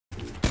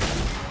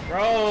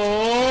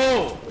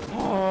Bro!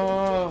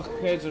 Oh,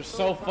 kids are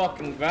so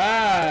fucking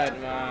bad,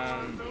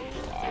 man.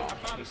 Wow,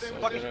 he's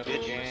so good at the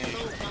game.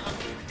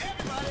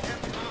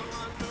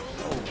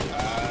 So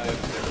bad.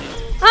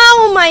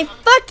 Oh my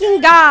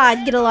fucking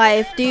god! Get a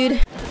life, dude.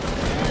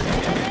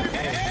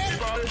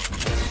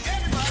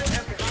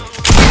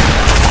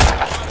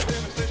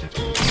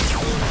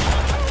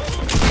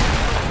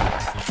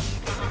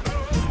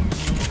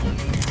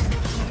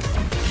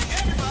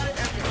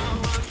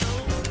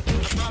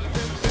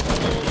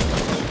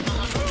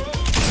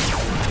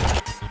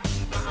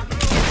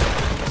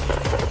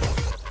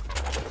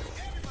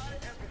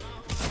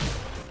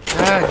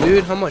 Ah,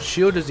 dude, how much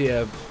shield does he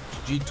have?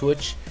 G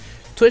Twitch.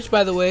 Twitch,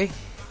 by the way.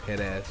 Head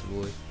ass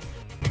boy.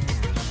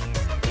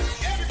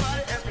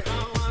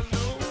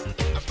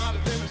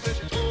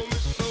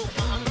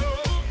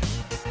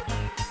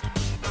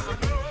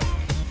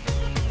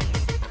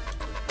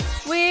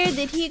 Where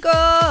did he go?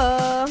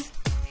 I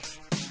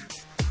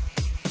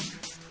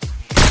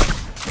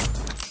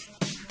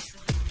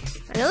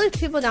know there's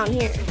people down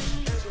here.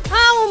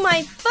 Oh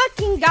my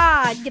fucking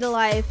god! Get a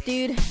life,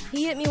 dude.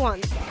 He hit me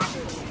once.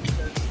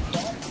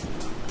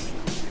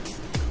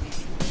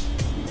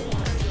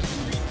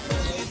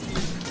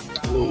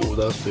 Oh,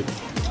 that was big.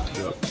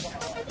 Yeah.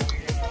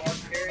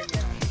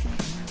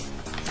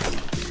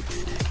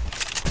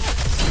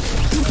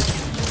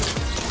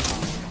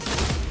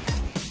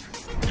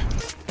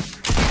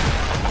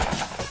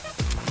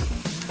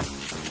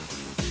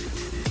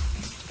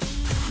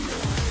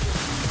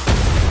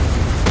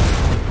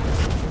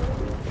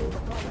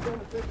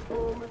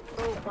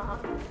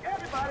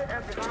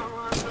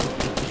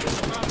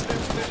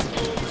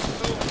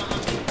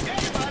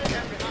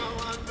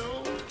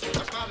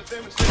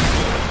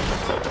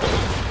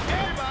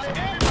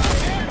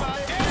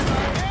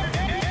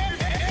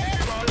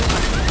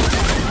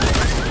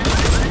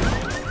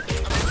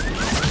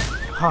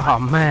 Oh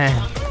man,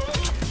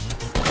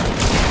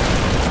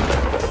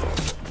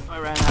 I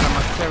ran out of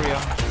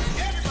material.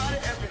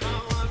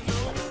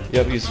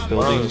 Yep, he's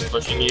building. He's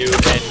pushing you,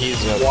 and he's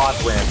quad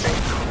ramping.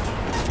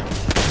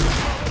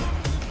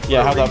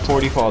 Yeah, how that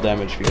 40 fall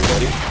damage for you,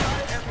 buddy?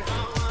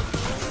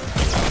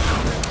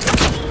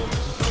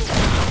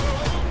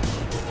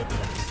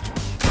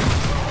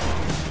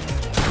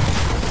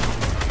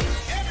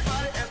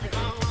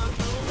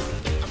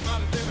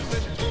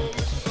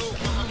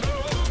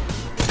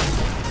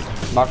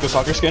 Knock the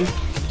soccer skin.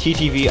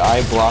 TTV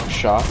eye block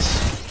shots.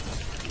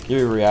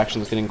 Your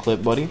reaction's getting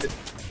clipped, buddy.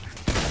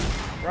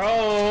 Bro!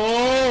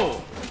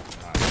 Oh,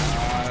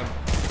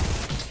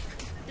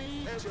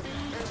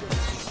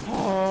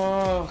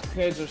 oh,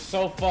 kids are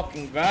so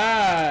fucking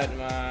bad,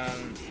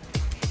 man.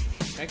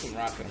 Make him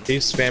rock him.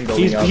 He's spam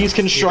building up. He's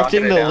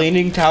constructing the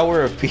leaning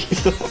tower of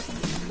Pisa.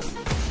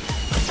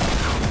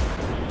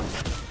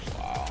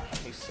 Wow,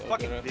 he's so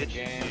fucking good at the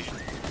game.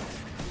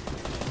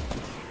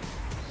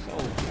 So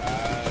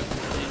bad.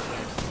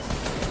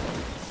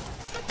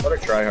 What a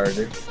tryhard,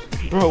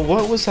 dude. Bro,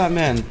 what was that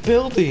man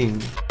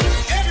building?